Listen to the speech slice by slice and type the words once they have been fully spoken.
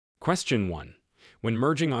Question 1. When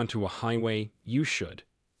merging onto a highway, you should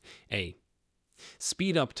A.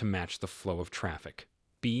 Speed up to match the flow of traffic.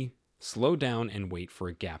 B. Slow down and wait for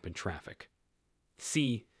a gap in traffic.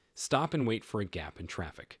 C. Stop and wait for a gap in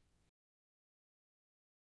traffic.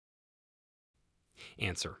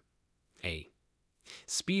 Answer. A.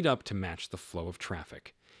 Speed up to match the flow of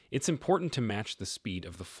traffic. It's important to match the speed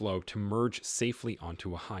of the flow to merge safely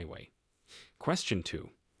onto a highway. Question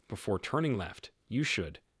 2. Before turning left, you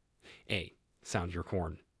should A. Sound your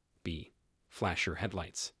horn. B. Flash your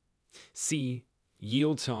headlights. C.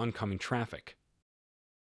 Yield to oncoming traffic.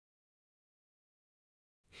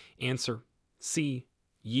 Answer. C.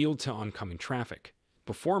 Yield to oncoming traffic.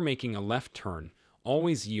 Before making a left turn,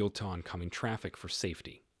 always yield to oncoming traffic for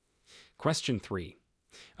safety. Question 3.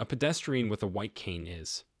 A pedestrian with a white cane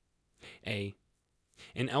is A.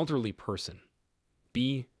 An elderly person.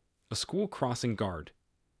 B. A school crossing guard.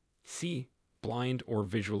 C. Blind or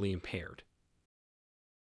visually impaired.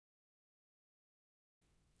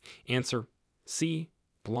 Answer. C.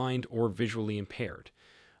 Blind or visually impaired.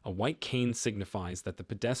 A white cane signifies that the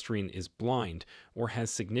pedestrian is blind or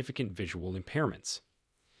has significant visual impairments.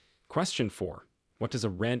 Question 4. What does a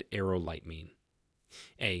red arrow light mean?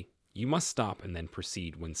 A. You must stop and then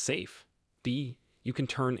proceed when safe. B. You can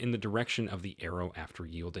turn in the direction of the arrow after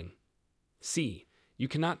yielding. C. You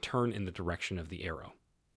cannot turn in the direction of the arrow.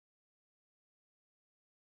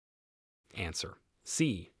 Answer.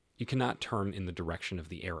 C. You cannot turn in the direction of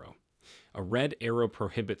the arrow. A red arrow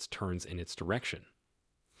prohibits turns in its direction.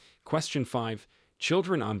 Question 5.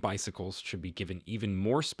 Children on bicycles should be given even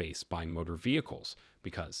more space by motor vehicles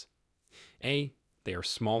because A. They are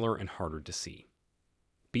smaller and harder to see.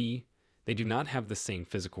 B. They do not have the same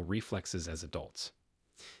physical reflexes as adults.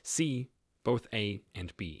 C. Both A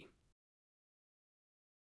and B.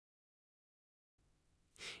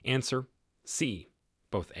 Answer. C.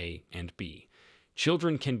 Both A and B.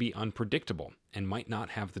 Children can be unpredictable and might not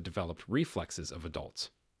have the developed reflexes of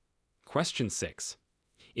adults. Question 6.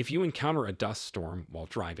 If you encounter a dust storm while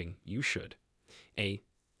driving, you should A.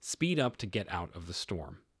 Speed up to get out of the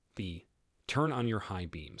storm. B. Turn on your high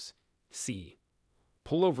beams. C.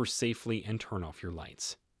 Pull over safely and turn off your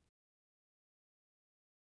lights.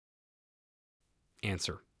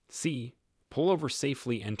 Answer. C. Pull over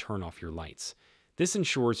safely and turn off your lights. This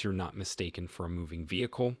ensures you're not mistaken for a moving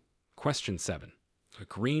vehicle. Question 7. A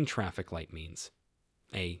green traffic light means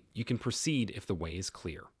A. You can proceed if the way is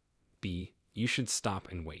clear. B. You should stop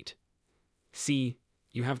and wait. C.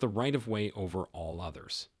 You have the right of way over all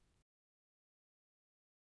others.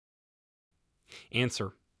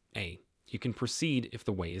 Answer. A. You can proceed if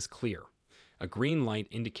the way is clear. A green light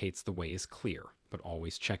indicates the way is clear, but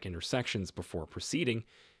always check intersections before proceeding.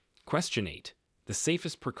 Question 8. The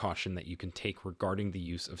safest precaution that you can take regarding the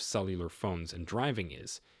use of cellular phones and driving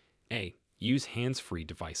is A. Use hands-free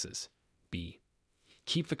devices. B.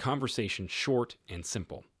 Keep the conversation short and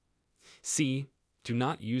simple. C. Do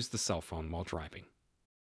not use the cell phone while driving.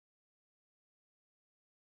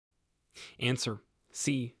 Answer.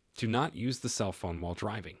 C. Do not use the cell phone while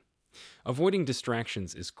driving. Avoiding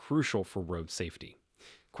distractions is crucial for road safety.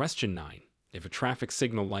 Question 9. If a traffic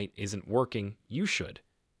signal light isn't working, you should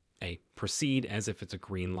A. Proceed as if it's a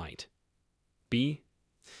green light. B.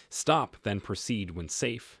 Stop, then proceed when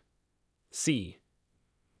safe. C.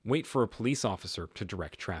 Wait for a police officer to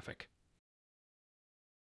direct traffic.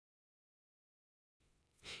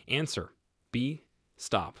 Answer. B.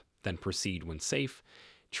 Stop, then proceed when safe.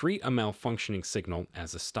 Treat a malfunctioning signal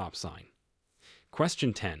as a stop sign.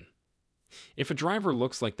 Question 10. If a driver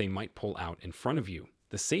looks like they might pull out in front of you,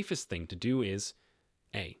 the safest thing to do is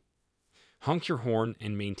A. Honk your horn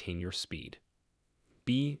and maintain your speed.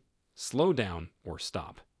 B. Slow down or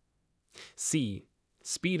stop. C.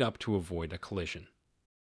 Speed up to avoid a collision.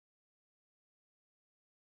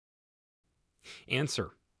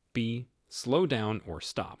 Answer. B. Slow down or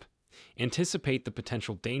stop. Anticipate the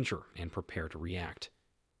potential danger and prepare to react.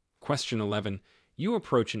 Question 11. You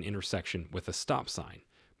approach an intersection with a stop sign,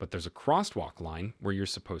 but there's a crosswalk line where you're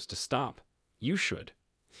supposed to stop. You should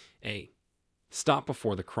A. Stop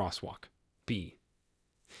before the crosswalk. B.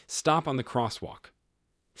 Stop on the crosswalk.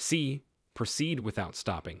 C. Proceed without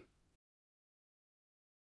stopping.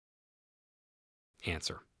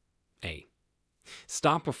 Answer. A.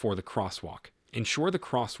 Stop before the crosswalk. Ensure the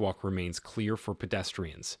crosswalk remains clear for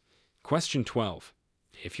pedestrians. Question 12.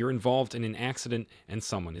 If you're involved in an accident and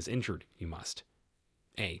someone is injured, you must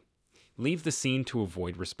A. Leave the scene to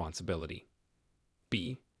avoid responsibility.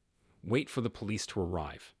 B. Wait for the police to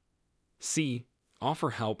arrive. C.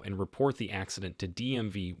 Offer help and report the accident to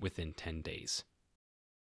DMV within 10 days.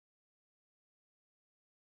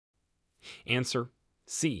 Answer.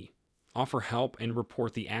 C. Offer help and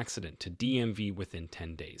report the accident to DMV within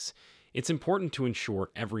 10 days. It's important to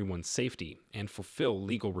ensure everyone's safety and fulfill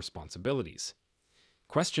legal responsibilities.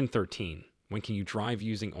 Question 13. When can you drive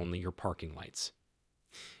using only your parking lights?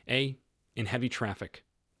 A. In heavy traffic.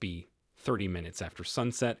 B. 30 minutes after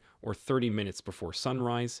sunset or 30 minutes before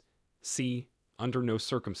sunrise. C. Under no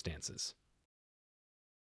circumstances.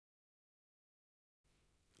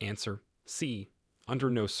 Answer: C. Under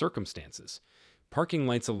no circumstances. Parking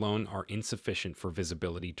lights alone are insufficient for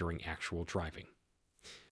visibility during actual driving.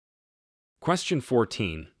 Question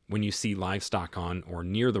 14. When you see livestock on or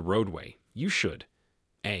near the roadway, you should: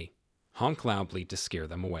 A. Honk loudly to scare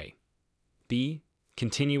them away. B.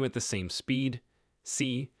 Continue at the same speed.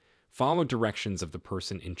 C. Follow directions of the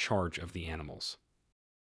person in charge of the animals.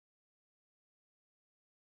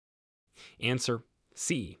 Answer: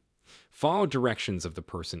 C. Follow directions of the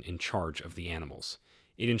person in charge of the animals.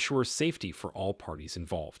 It ensures safety for all parties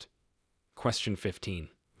involved. Question 15.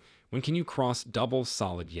 When can you cross double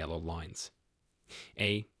solid yellow lines?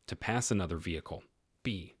 A. To pass another vehicle.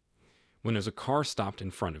 B. When there's a car stopped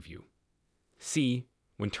in front of you. C.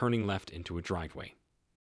 When turning left into a driveway.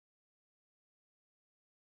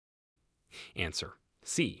 Answer: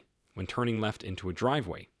 C. When turning left into a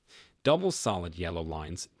driveway. Double solid yellow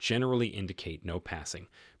lines generally indicate no passing,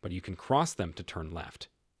 but you can cross them to turn left.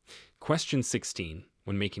 Question 16.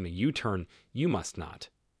 When making a U-turn, you must not: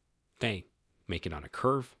 A. Make it on a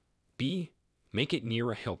curve. B. Make it near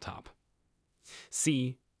a hilltop.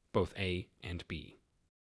 C. Both A and B.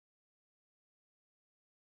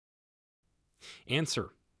 Answer: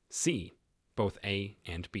 C. Both A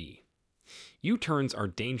and B. U-turns are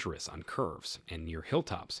dangerous on curves and near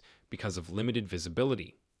hilltops because of limited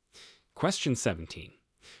visibility. Question 17.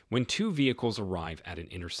 When two vehicles arrive at an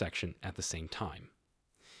intersection at the same time.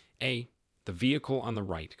 A. The vehicle on the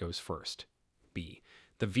right goes first. B.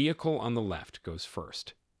 The vehicle on the left goes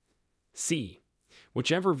first. C.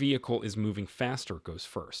 Whichever vehicle is moving faster goes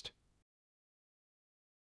first.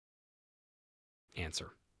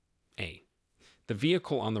 Answer: A. The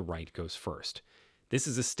vehicle on the right goes first. This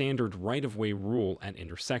is a standard right-of-way rule at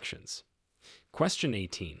intersections. Question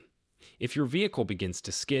 18. If your vehicle begins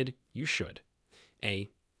to skid, you should: A.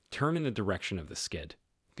 Turn in the direction of the skid.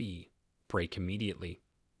 B. Brake immediately.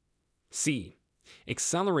 C.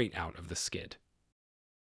 Accelerate out of the skid.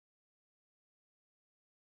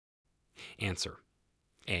 Answer: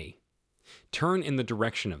 A. Turn in the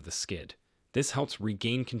direction of the skid. This helps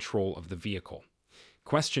regain control of the vehicle.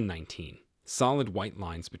 Question 19. Solid white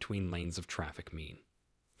lines between lanes of traffic mean: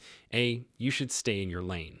 A. You should stay in your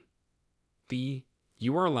lane. B.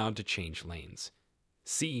 You are allowed to change lanes.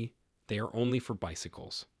 C. They are only for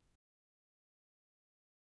bicycles.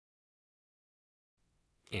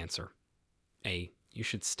 Answer: A. You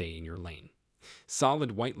should stay in your lane.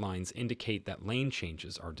 Solid white lines indicate that lane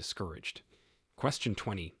changes are discouraged. Question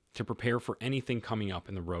 20. To prepare for anything coming up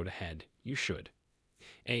in the road ahead, you should: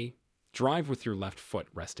 A. Drive with your left foot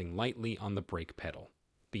resting lightly on the brake pedal.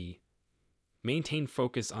 B. Maintain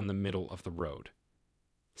focus on the middle of the road.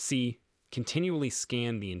 C. Continually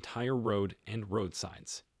scan the entire road and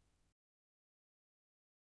roadsides.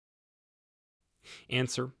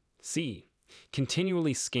 Answer: C.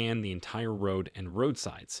 Continually scan the entire road and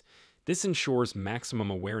roadsides. This ensures maximum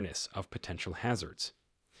awareness of potential hazards.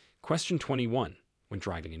 Question 21. When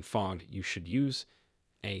driving in fog, you should use: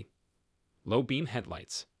 A. Low beam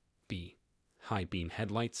headlights. B. High beam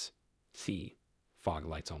headlights. C. Fog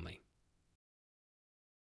lights only.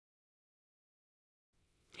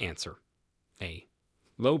 Answer: A.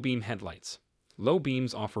 Low beam headlights. Low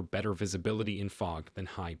beams offer better visibility in fog than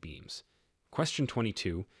high beams. Question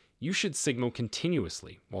 22. You should signal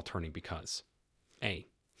continuously while turning because: A.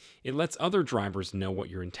 It lets other drivers know what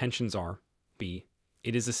your intentions are. B.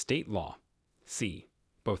 It is a state law. C.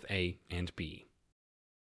 Both A and B.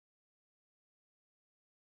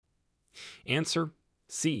 Answer: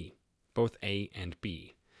 C. Both A and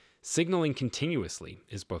B. Signaling continuously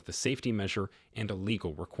is both a safety measure and a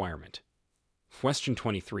legal requirement. Question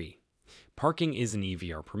 23. Parking is in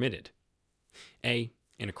EV permitted: A.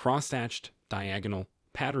 In a crosshatched, diagonal,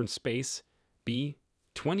 patterned space. B.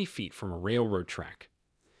 20 feet from a railroad track.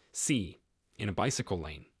 C. In a bicycle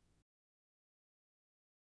lane.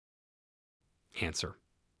 Answer: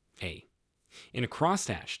 A. In a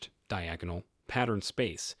crosshatched, diagonal, patterned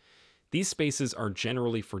space. These spaces are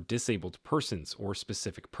generally for disabled persons or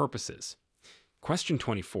specific purposes. Question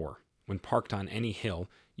 24. When parked on any hill,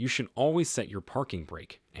 you should always set your parking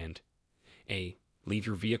brake and: A. Leave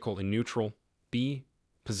your vehicle in neutral. B.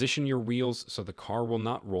 Position your wheels so the car will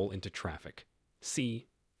not roll into traffic. C.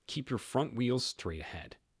 Keep your front wheels straight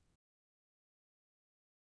ahead.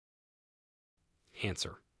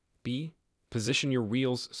 Answer. B. Position your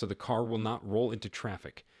wheels so the car will not roll into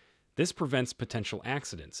traffic. This prevents potential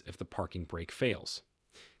accidents if the parking brake fails.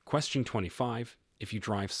 Question 25. If you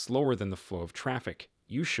drive slower than the flow of traffic,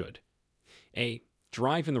 you should A.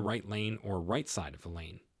 Drive in the right lane or right side of the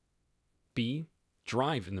lane. B.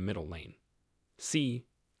 Drive in the middle lane. C.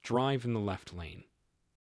 Drive in the left lane.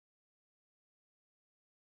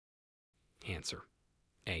 Answer.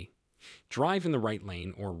 A. Drive in the right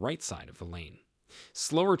lane or right side of the lane.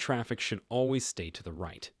 Slower traffic should always stay to the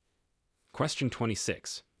right. Question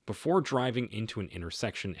 26. Before driving into an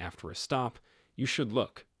intersection after a stop, you should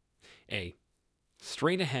look A.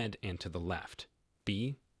 Straight ahead and to the left.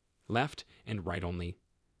 B. Left and right only.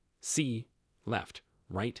 C. Left,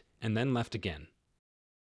 right, and then left again.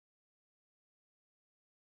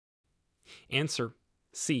 Answer.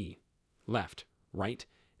 C. Left, right,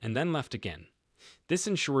 and then left again. This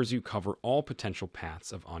ensures you cover all potential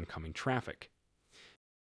paths of oncoming traffic.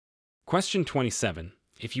 Question 27.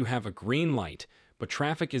 If you have a green light, but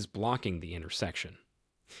traffic is blocking the intersection.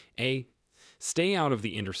 A. Stay out of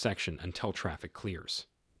the intersection until traffic clears.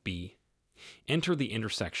 B. Enter the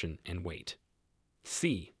intersection and wait.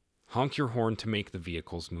 C. Honk your horn to make the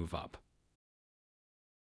vehicles move up.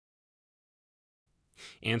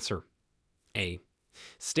 Answer. A.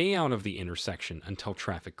 Stay out of the intersection until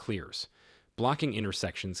traffic clears. Blocking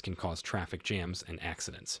intersections can cause traffic jams and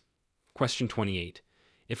accidents. Question 28.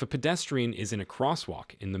 If a pedestrian is in a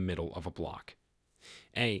crosswalk in the middle of a block.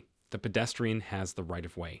 A. The pedestrian has the right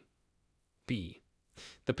of way. B.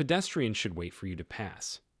 The pedestrian should wait for you to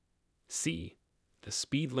pass. C. The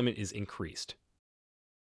speed limit is increased.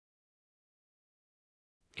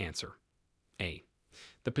 Answer. A.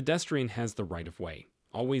 The pedestrian has the right of way.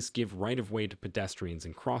 Always give right of way to pedestrians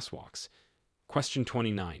in crosswalks. Question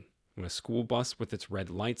 29. When a school bus with its red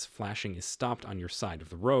lights flashing is stopped on your side of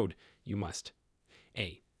the road, you must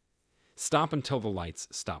A. Stop until the lights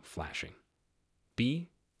stop flashing. B.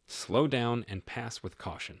 Slow down and pass with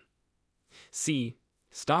caution. C.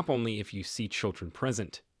 Stop only if you see children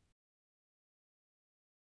present.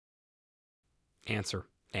 Answer.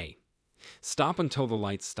 A. Stop until the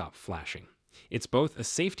lights stop flashing. It's both a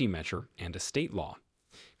safety measure and a state law.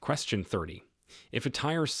 Question 30. If a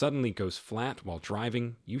tire suddenly goes flat while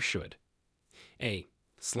driving, you should A.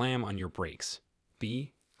 Slam on your brakes.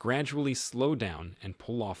 B. Gradually slow down and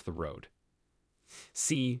pull off the road.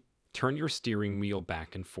 C. Turn your steering wheel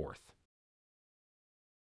back and forth.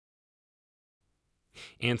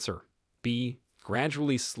 Answer. B.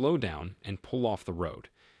 Gradually slow down and pull off the road.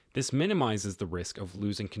 This minimizes the risk of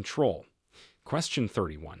losing control. Question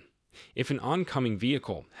 31. If an oncoming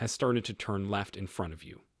vehicle has started to turn left in front of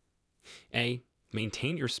you. A.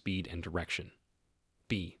 Maintain your speed and direction.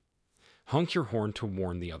 B. Honk your horn to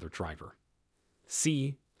warn the other driver.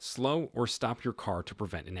 C. Slow or stop your car to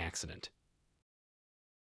prevent an accident.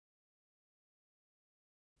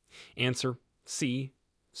 Answer. C.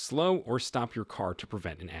 Slow or stop your car to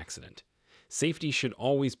prevent an accident. Safety should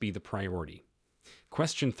always be the priority.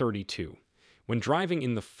 Question 32. When driving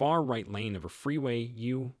in the far right lane of a freeway,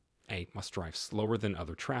 you A. Must drive slower than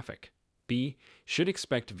other traffic. B. Should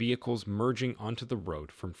expect vehicles merging onto the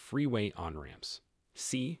road from freeway on-ramps.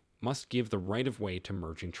 C. Must give the right of way to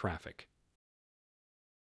merging traffic.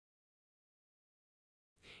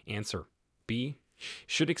 Answer. B.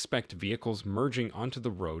 Should expect vehicles merging onto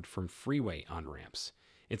the road from freeway on-ramps.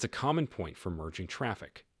 It's a common point for merging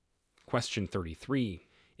traffic. Question 33.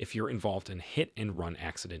 If you're involved in a hit-and-run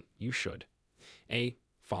accident, you should A.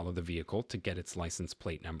 Follow the vehicle to get its license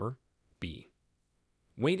plate number. B.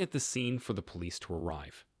 Wait at the scene for the police to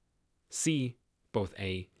arrive. C. Both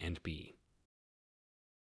A and B.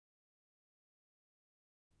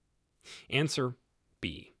 Answer.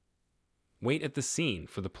 B. Wait at the scene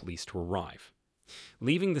for the police to arrive.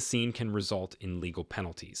 Leaving the scene can result in legal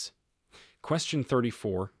penalties. Question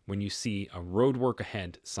 34. When you see a roadwork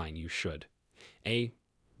ahead sign, you should A.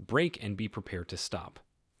 Brake and be prepared to stop.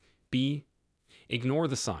 B. Ignore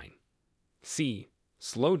the sign. C.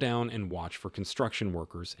 Slow down and watch for construction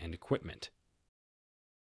workers and equipment.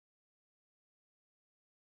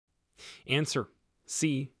 Answer.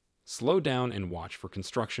 C. Slow down and watch for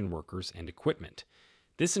construction workers and equipment.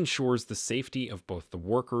 This ensures the safety of both the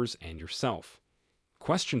workers and yourself.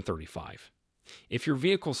 Question 35. If your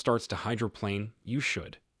vehicle starts to hydroplane, you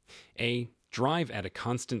should A. Drive at a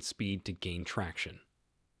constant speed to gain traction.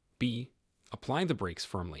 B. Apply the brakes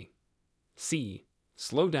firmly. C.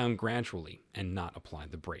 Slow down gradually and not apply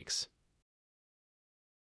the brakes.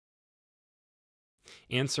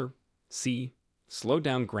 Answer. C. Slow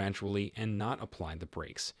down gradually and not apply the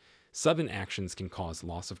brakes. Sudden actions can cause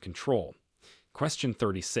loss of control. Question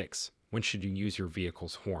 36. When should you use your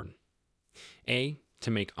vehicle's horn? A.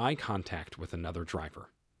 To make eye contact with another driver.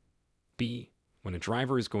 B. When a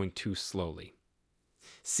driver is going too slowly.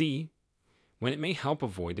 C. When it may help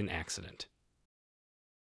avoid an accident.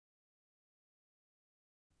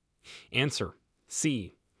 Answer: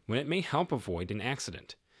 C. When it may help avoid an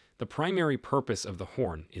accident. The primary purpose of the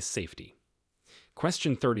horn is safety.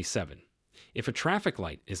 Question 37. If a traffic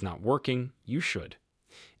light is not working, you should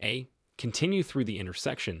A. Continue through the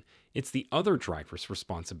intersection. It's the other driver's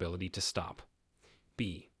responsibility to stop.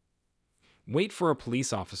 B. Wait for a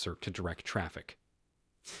police officer to direct traffic.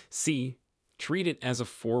 C. Treat it as a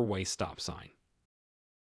four-way stop sign.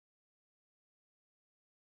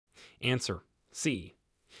 Answer: C.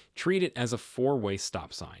 Treat it as a four-way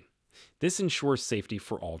stop sign. This ensures safety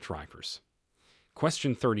for all drivers.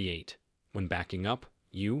 Question 38. When backing up,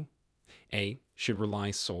 you A. Should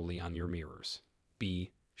rely solely on your mirrors.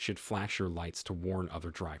 B. Should flash your lights to warn other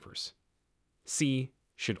drivers. C.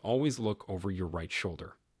 Should always look over your right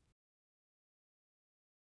shoulder.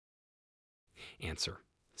 Answer: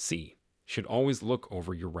 C. Should always look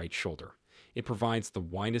over your right shoulder. It provides the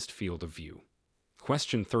widest field of view.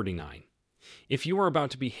 Question 39. If you are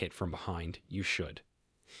about to be hit from behind, you should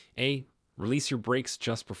A. Release your brakes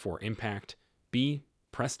just before impact. B.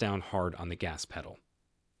 Press down hard on the gas pedal.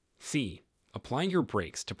 C. Apply your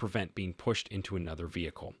brakes to prevent being pushed into another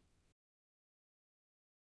vehicle.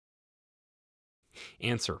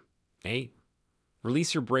 Answer: A.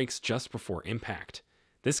 Release your brakes just before impact.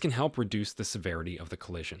 This can help reduce the severity of the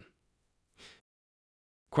collision.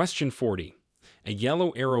 Question 40. A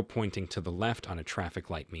yellow arrow pointing to the left on a traffic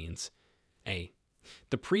light means A.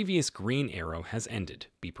 The previous green arrow has ended.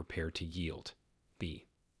 Be prepared to yield. B.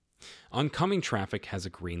 Oncoming traffic has a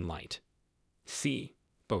green light. C.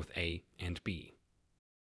 Both A and B.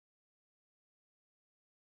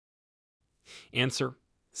 Answer: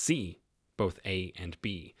 C. Both A and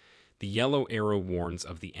B. The yellow arrow warns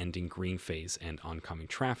of the ending green phase and oncoming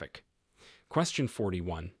traffic. Question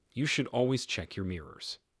 41. You should always check your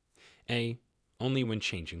mirrors. A. Only when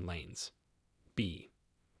changing lanes. B.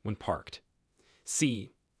 When parked.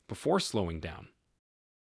 C. Before slowing down.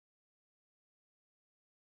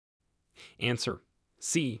 Answer: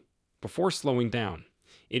 C. Before slowing down.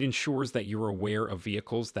 It ensures that you're aware of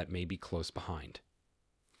vehicles that may be close behind.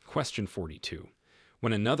 Question 42.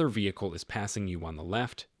 When another vehicle is passing you on the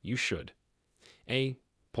left, you should A.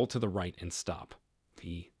 Pull to the right and stop.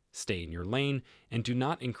 B. Stay in your lane and do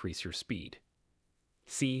not increase your speed.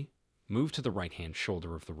 C. Move to the right-hand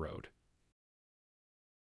shoulder of the road.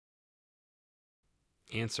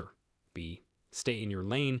 Answer: B. Stay in your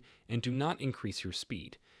lane and do not increase your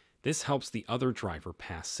speed. This helps the other driver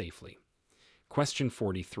pass safely. Question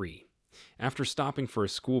 43. After stopping for a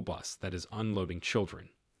school bus that is unloading children,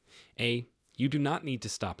 A. You do not need to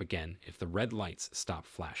stop again if the red lights stop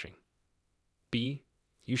flashing. B.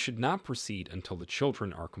 You should not proceed until the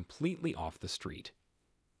children are completely off the street.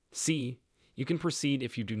 C. You can proceed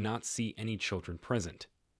if you do not see any children present.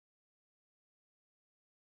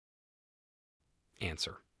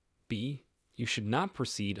 Answer: B. You should not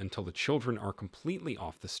proceed until the children are completely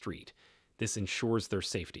off the street. This ensures their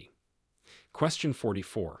safety. Question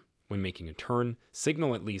 44. When making a turn,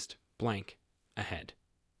 signal at least blank ahead.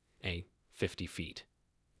 A. 50 feet.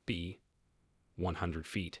 B. 100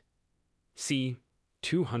 feet. C.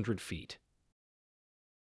 200 feet.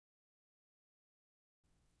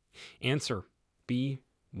 Answer: B.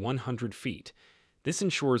 100 feet. This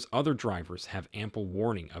ensures other drivers have ample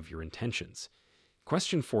warning of your intentions.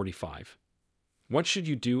 Question 45. What should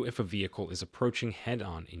you do if a vehicle is approaching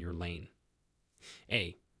head-on in your lane?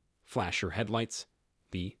 A. Flash your headlights.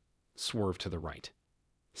 B. Swerve to the right.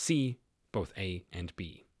 C. Both A and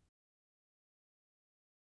B.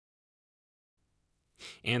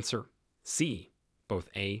 Answer: C. Both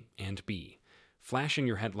A and B. Flashing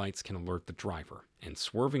your headlights can alert the driver, and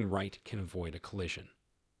swerving right can avoid a collision.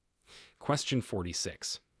 Question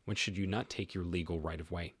 46. When should you not take your legal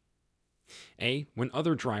right-of-way? A. When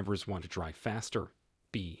other drivers want to drive faster.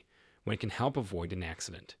 B. When it can help avoid an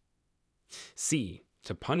accident. C.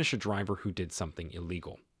 To punish a driver who did something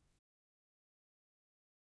illegal.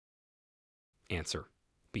 Answer: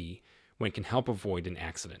 B. When it can help avoid an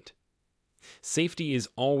accident. Safety is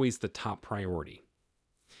always the top priority.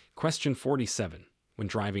 Question 47. When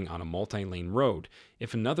driving on a multi-lane road,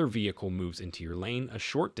 if another vehicle moves into your lane a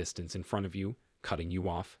short distance in front of you, cutting you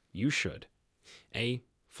off, you should A.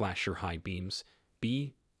 Flash your high beams.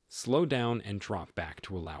 B. Slow down and drop back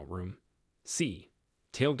to allow room. C.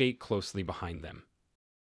 Tailgate closely behind them.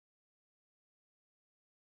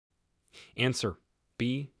 Answer: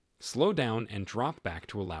 B. Slow down and drop back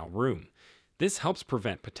to allow room. This helps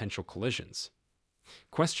prevent potential collisions.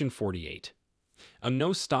 Question 48. A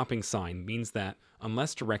no stopping sign means that,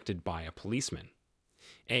 unless directed by a policeman,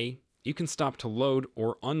 A. You can stop to load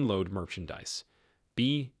or unload merchandise.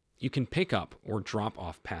 B. You can pick up or drop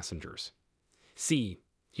off passengers. C.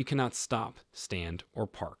 You cannot stop, stand, or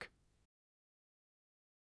park.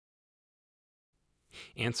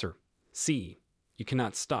 Answer: C. You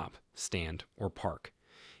cannot stop, stand, or park.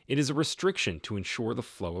 It is a restriction to ensure the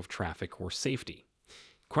flow of traffic or safety.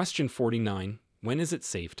 Question 49. When is it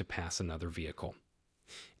safe to pass another vehicle?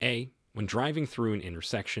 A. When driving through an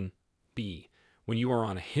intersection. B. When you are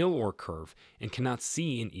on a hill or curve and cannot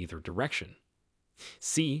see in either direction.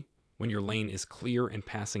 C. When your lane is clear and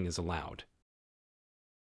passing is allowed.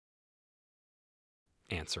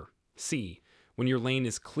 Answer: C. When your lane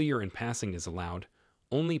is clear and passing is allowed.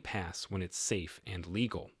 Only pass when it's safe and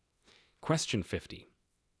legal. Question 50.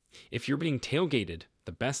 If you're being tailgated,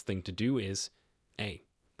 the best thing to do is A.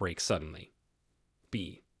 Brake suddenly.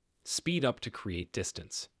 B. Speed up to create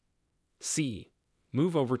distance. C.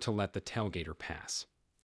 Move over to let the tailgater pass.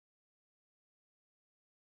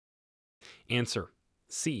 Answer: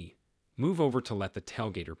 C. Move over to let the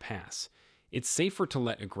tailgater pass. It's safer to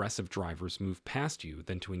let aggressive drivers move past you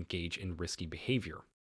than to engage in risky behavior.